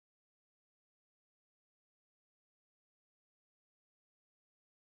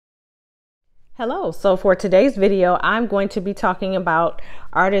Hello, so for today's video, I'm going to be talking about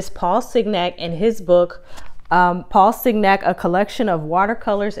artist Paul Signac and his book, Paul Signac, A Collection of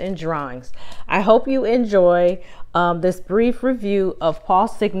Watercolors and Drawings. I hope you enjoy this brief review of Paul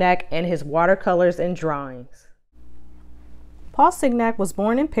Signac and his watercolors and drawings. Paul Signac was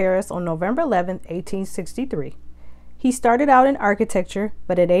born in Paris on November 11, 1863. He started out in architecture,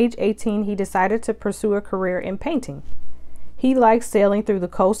 but at age 18, he decided to pursue a career in painting. He liked sailing through the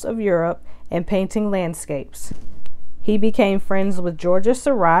coast of Europe and painting landscapes. He became friends with Georges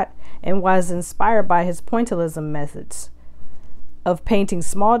Seurat and was inspired by his pointillism methods of painting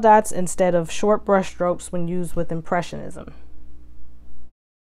small dots instead of short brushstrokes when used with Impressionism.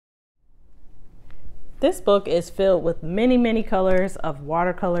 This book is filled with many colors of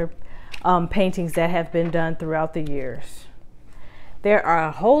watercolor paintings that have been done throughout the years. There are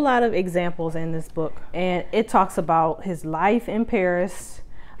a whole lot of examples in this book, and it talks about his life in Paris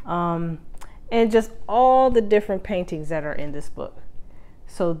and just all the different paintings that are in this book.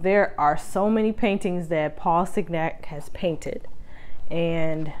 So there are so many paintings that Paul Signac has painted,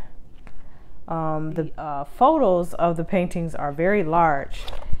 and the photos of the paintings are very large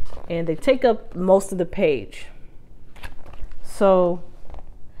and they take up most of the page. So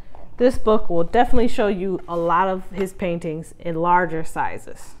this book will definitely show you a lot of his paintings in larger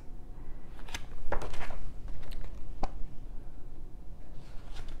sizes.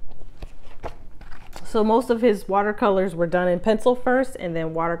 So most of his watercolors were done in pencil first, and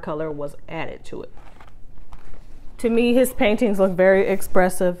then watercolor was added to it. To me, his paintings look very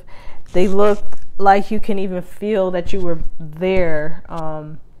expressive. They look like you can even feel that you were there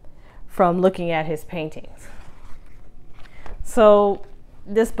from looking at his paintings. So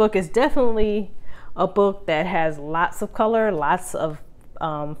this book is definitely a book that has lots of color, lots of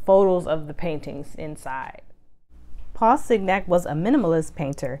photos of the paintings inside. Paul Signac was a minimalist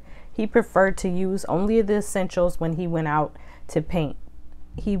painter. He preferred to use only the essentials when he went out to paint.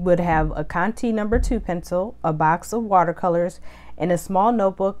 He would have a Conti No. 2 pencil, a box of watercolors, and a small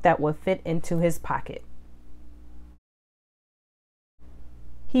notebook that would fit into his pocket.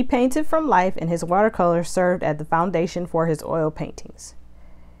 He painted from life, and his watercolors served as the foundation for his oil paintings.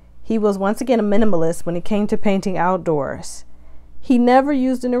 He was once again a minimalist when it came to painting outdoors. He never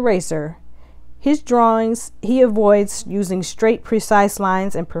used an eraser. His drawings, he avoids using straight, precise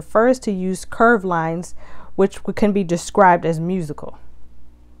lines and prefers to use curved lines, which can be described as musical.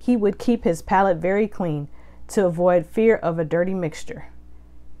 He would keep his palette very clean to avoid fear of a dirty mixture.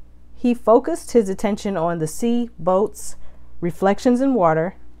 He focused his attention on the sea, boats, reflections in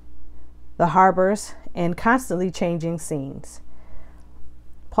water, the harbors, and constantly changing scenes.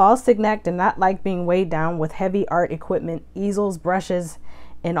 Paul Signac did not like being weighed down with heavy art equipment, easels, brushes,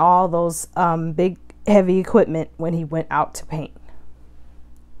 and all those big heavy equipment when he went out to paint.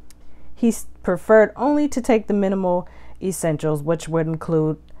 He preferred only to take the minimal essentials, which would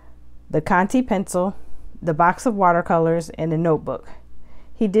include the Conti pencil, the box of watercolors, and a notebook.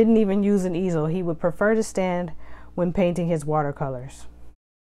 He didn't even use an easel. He would prefer to stand when painting his watercolors.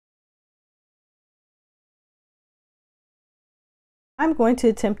 I'm going to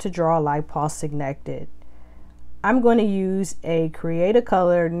attempt to draw like Paul Signac did. I'm going to use a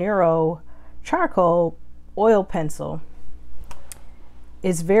Create-A-Color Nero charcoal oil pencil.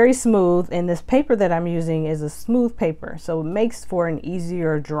 It's very smooth, and this paper that I'm using is a smooth paper, so it makes for an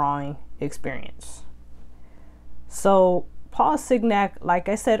easier drawing experience. So Paul Signac, like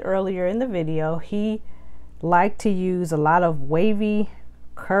I said earlier in the video, he liked to use a lot of wavy,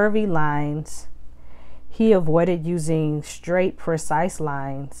 curvy lines. He avoided using straight, precise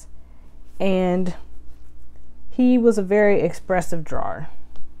lines, and he was a very expressive drawer.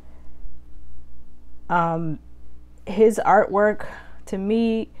 His artwork, to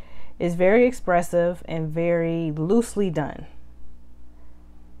me, is very expressive and very loosely done.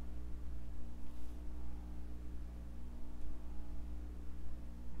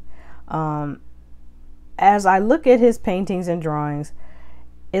 As I look at his paintings and drawings,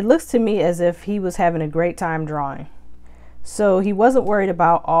 it looks to me as if he was having a great time drawing. So he wasn't worried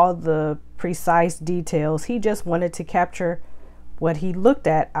about all the precise details. He just wanted to capture what he looked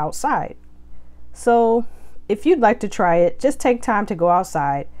at outside. So if you'd like to try it, just take time to go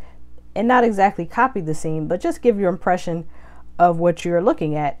outside and not exactly copy the scene, but just give your impression of what you're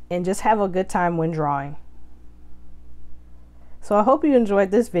looking at and just have a good time when drawing. So I hope you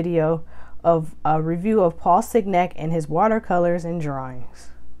enjoyed this video of a review of Paul Signac and his watercolors and drawings.